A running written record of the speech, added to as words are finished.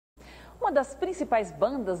Uma das principais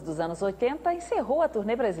bandas dos anos 80 encerrou a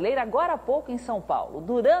turnê brasileira agora há pouco em São Paulo.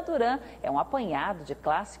 Duran Duran é um apanhado de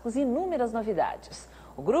clássicos e inúmeras novidades.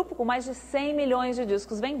 O grupo, com mais de 100 milhões de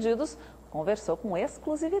discos vendidos, conversou com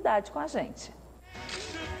exclusividade com a gente.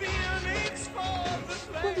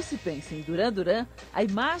 Quando se pensa em Duran Duran, a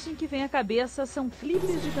imagem que vem à cabeça são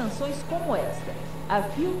clipes de canções como esta, A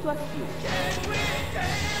Feel to a Feel.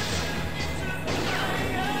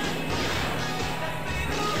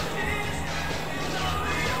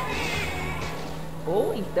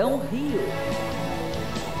 Ou então Rio.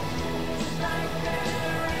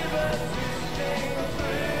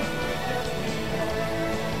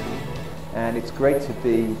 And it's great to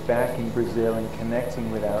be back in Brazil and connecting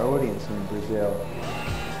with our audience in Brazil.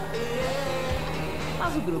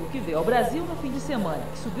 Mas o grupo que veio ao Brasil no fim de semana,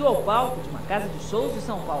 que subiu ao palco de uma casa de shows de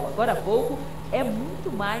São Paulo agora há pouco, é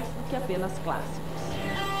muito mais do que apenas clássicos.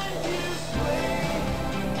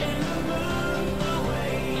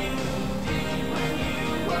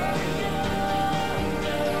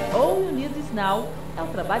 All You Need Is Now é o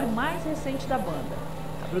trabalho mais recente da banda.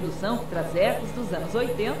 A produção, que traz ecos dos anos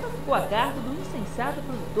 80, ficou a cargo do insensato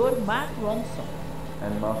produtor Mark Ronson.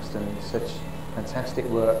 And Mark's done such fantastic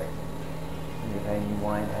work with Amy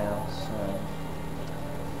Winehouse.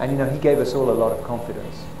 And you know, he gave us all a lot of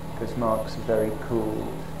confidence because Mark's a very cool,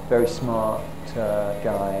 very smart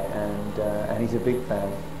guy, and he's a big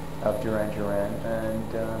fan of Duran Duran.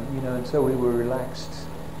 And you know, and so we were relaxed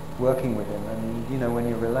working with him. And you know, when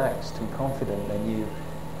you're relaxed and confident, then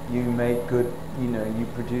you make good, you know, you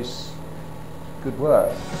produce good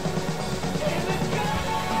work.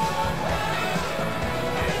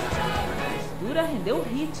 A mistura rendeu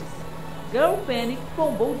hits. Girl Panic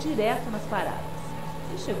bombou direto nas paradas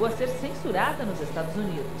e chegou a ser censurada nos Estados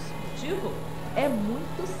Unidos. O motivo? É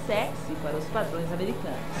muito sexy para os padrões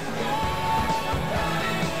americanos.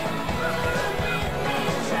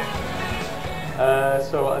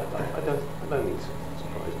 So I don't think it's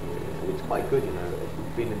surprised me. It's quite good, you know.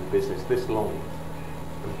 We've been in the business this long,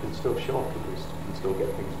 and we can still show off, we can still get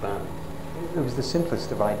things banned. It was the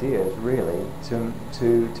simplest of ideas, really,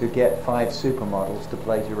 to get 5 supermodels to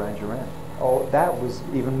play Duran Duran. Oh, that was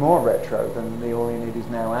even more retro than the All You Need Is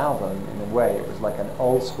Now album, in a way. It was like an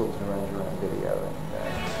old school Duran Duran video.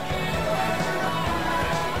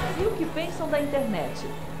 E o que pensam da internet?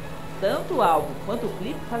 Tanto o álbum quanto o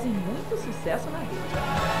clipe fazem muito sucesso na rede.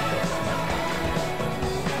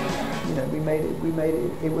 You know, we made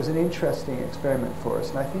it. It was an interesting experiment for us,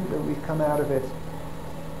 and I think that we've come out of it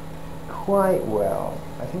quite well.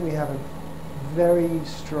 I think we have a very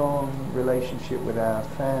strong relationship with our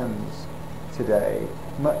fans today,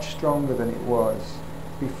 much stronger than it was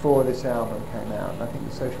before this album came out. And I think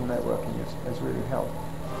the social networking has really helped.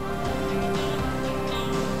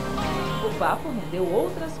 O papo rendeu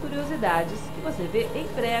outras curiosidades que você vê em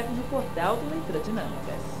breve no portal do Leitura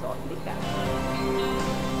Dinâmica. É só clicar.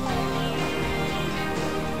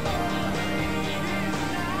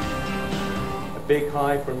 A big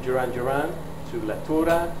hi from Duran Duran to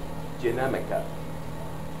Leitura Dinâmica.